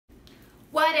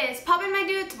What is poppin', my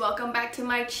dudes? Welcome back to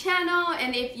my channel,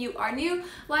 and if you are new,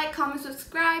 like, comment,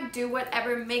 subscribe, do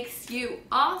whatever makes you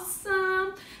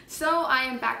awesome. So I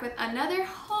am back with another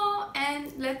haul,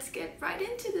 and let's get right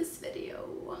into this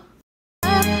video.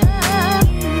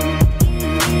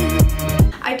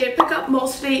 I did pick up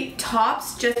mostly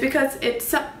tops just because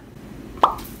it's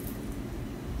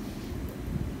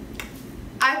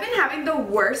I've been having the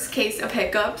worst case of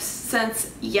hiccups since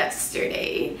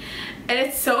yesterday, and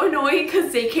it's so annoying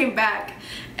because they came back.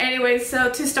 Anyway,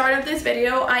 so to start off this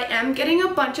video, I am getting a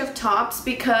bunch of tops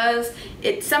because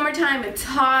it's summertime, it's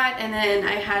hot, and then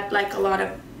I had like a lot of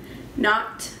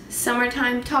not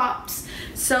summertime tops.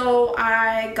 So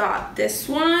I got this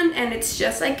one, and it's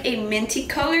just like a minty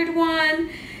colored one.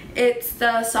 It's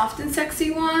the soft and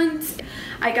sexy ones.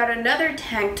 I got another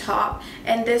tank top,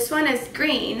 and this one is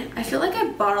green. I feel like I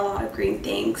bought a lot of green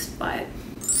things, but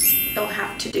don't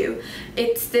have to do.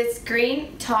 It's this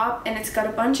green top, and it's got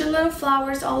a bunch of little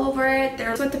flowers all over it.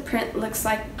 There's what the print looks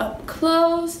like up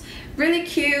close. Really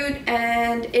cute,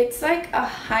 and it's like a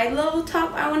high-low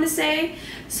top, I want to say.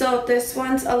 So this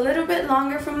one's a little bit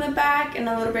longer from the back and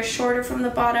a little bit shorter from the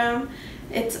bottom.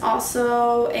 It's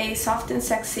also a soft and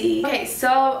sexy. Okay,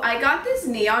 so I got this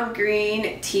neon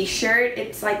green t-shirt.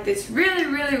 It's like this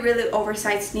really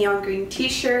oversized neon green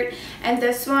t-shirt, and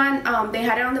this one they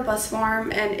had it on the bus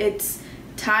form, and it's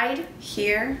tied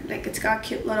here, like it's got a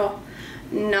cute little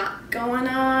knot going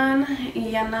on,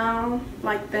 you know,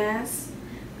 like this.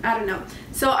 I don't know.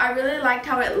 So I really liked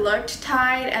how it looked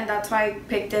tied, and that's why I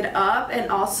picked it up. And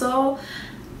also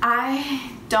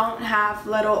I don't have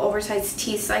little oversized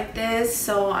tees like this,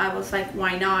 so I was like,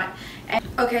 why not? And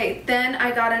okay, then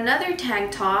I got another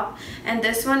tank top, and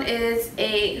this one is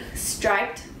a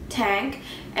striped tank,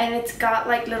 and it's got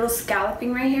like little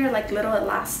scalloping right here, like little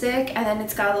elastic, and then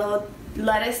it's got a little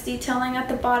lettuce detailing at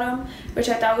the bottom, which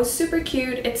I thought was super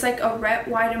cute. It's like a red,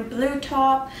 white, and blue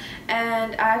top,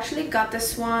 and I actually got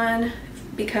this one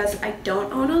because I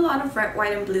don't own a lot of red,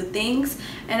 white, and blue things,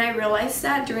 and I realized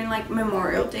that during like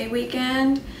Memorial Day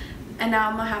weekend, and now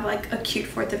I'm gonna have like a cute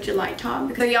 4th of July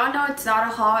top. So y'all know it's not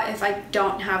a haul if I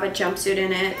don't have a jumpsuit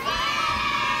in it,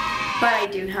 but I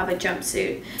do have a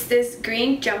jumpsuit. It's this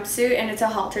green jumpsuit, and it's a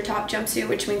halter top jumpsuit,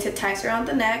 which means it ties around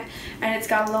the neck, and it's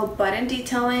got a little button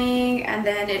detailing, and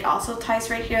then it also ties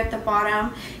right here at the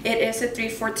bottom. It is a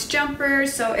 3/4 jumper,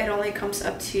 so it only comes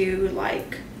up to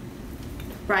like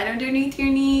right underneath your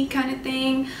knee kind of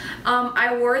thing.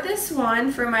 I wore this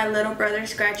one for my little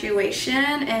brother's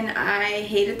graduation, and I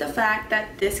hated the fact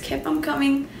that this kept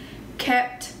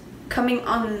coming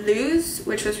on loose,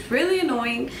 which was really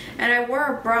annoying. And I wore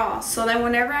a bra, so that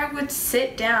whenever I would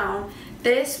sit down,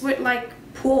 this would like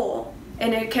pull,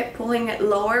 and it kept pulling it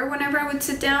lower whenever I would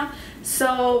sit down.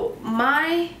 So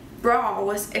my bra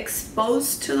was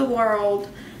exposed to the world,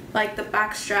 like the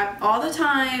back strap, all the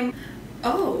time.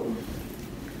 Oh,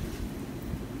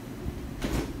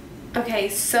 okay,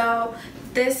 so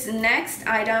this next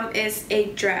item is a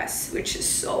dress, which is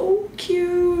so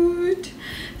cute.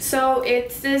 So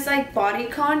it's this like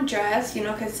bodycon dress, you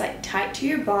know, because it's like tied to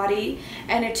your body,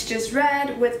 and it's just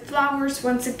red with flowers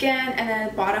once again, and then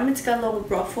at the bottom it's got a little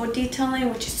ruffle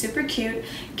detailing, which is super cute.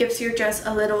 Gives your dress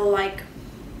a little like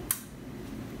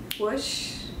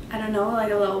whoosh, I don't know,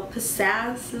 like a little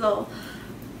pizzazz, a little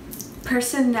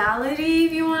personality,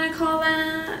 if you want to call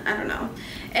that. I don't know.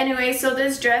 Anyway, so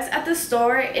this dress at the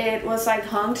store, it was like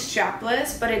hung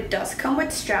strapless, but it does come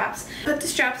with straps. Put the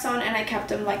straps on, and I kept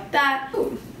them like that.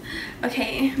 Ooh.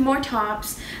 Okay, more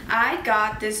tops. I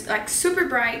got this like super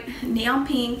bright neon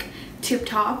pink tube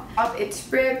top. It's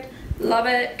ribbed, love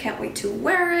it, can't wait to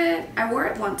wear it. I wore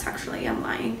it once actually, I'm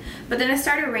lying, but then it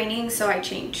started raining, so I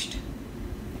changed.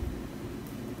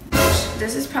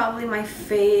 This is probably my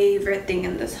favorite thing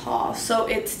in this haul. So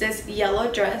it's this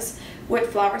yellow dress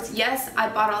with flowers. Yes, I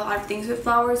bought a lot of things with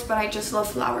flowers, but I just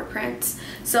love flower prints.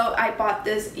 So I bought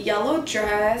this yellow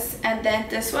dress, and then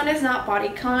this one is not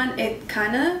bodycon. It's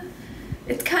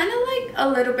kind of like a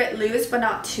little bit loose, but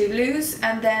not too loose.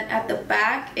 And then at the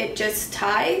back, it just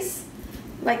ties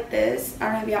like this. I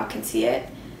don't know if y'all can see it.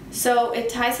 So it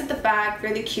ties at the back,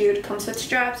 really cute. Comes with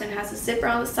straps and has a zipper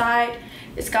on the side.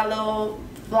 It's got little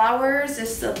flowers.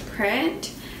 This is the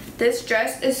print. This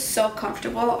dress is so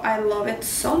comfortable. I love it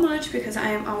so much because I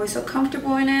am always so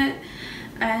comfortable in it.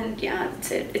 And yeah,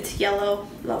 that's it. It's yellow.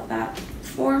 Love that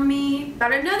for me.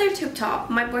 Got another tube top.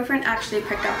 My boyfriend actually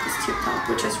picked out this tube top,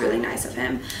 which was really nice of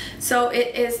him. So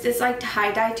it is this like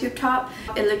tie-dye tube top.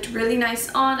 It looked really nice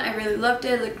on. I really loved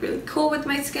it. It looked really cool with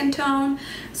my skin tone.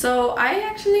 So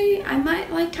I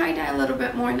might like tie-dye a little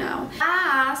bit more now.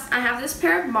 Last, I have this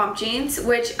pair of mom jeans,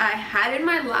 which I had in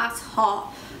my last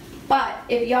haul. But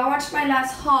if y'all watched my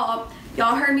last haul,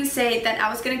 y'all heard me say that I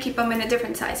was going to keep them in a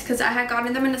different size because I had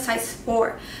gotten them in a size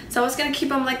 4. So I was going to keep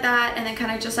them like that and then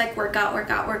kind of just like work out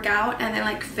and then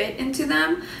like fit into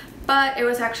them. But it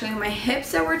was actually my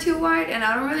hips that were too wide, and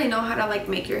I don't really know how to like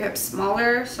make your hips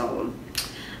smaller, so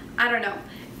I don't know.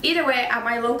 Either way, at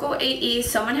my local 8E,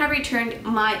 someone had returned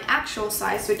my actual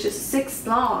size, which is 6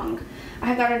 long. I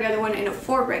had gotten the other one in a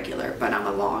 4 regular, but I'm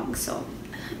a long, so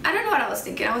I don't know what I was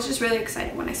thinking. I was just really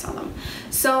excited when I saw them.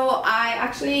 So I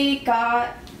actually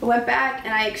went back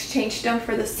and I exchanged them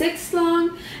for the 6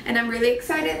 long, and I'm really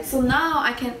excited. So now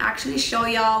I can actually show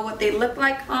y'all what they look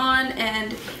like on,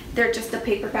 and they're just the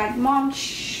paper bag mom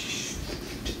jeans.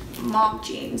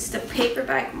 The paper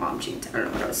bag mom jeans. I don't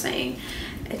know what I was saying.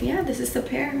 And yeah, this is the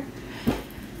pair.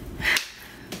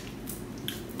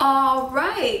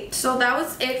 Alright, so that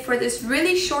was it for this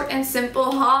really short and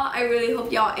simple haul. I really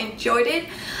hope y'all enjoyed it.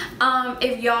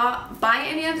 If y'all buy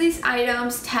any of these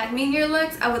items, tag me in your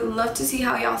looks. I would love to see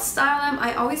how y'all style them.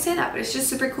 I always say that, but it's just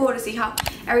super cool to see how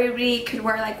everybody could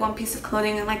wear like one piece of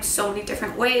clothing in like so many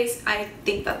different ways. I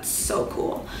think that's so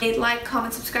cool. Like,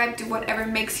 comment, subscribe, do whatever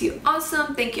makes you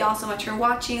awesome. Thank you all so much for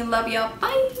watching. Love y'all.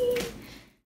 Bye.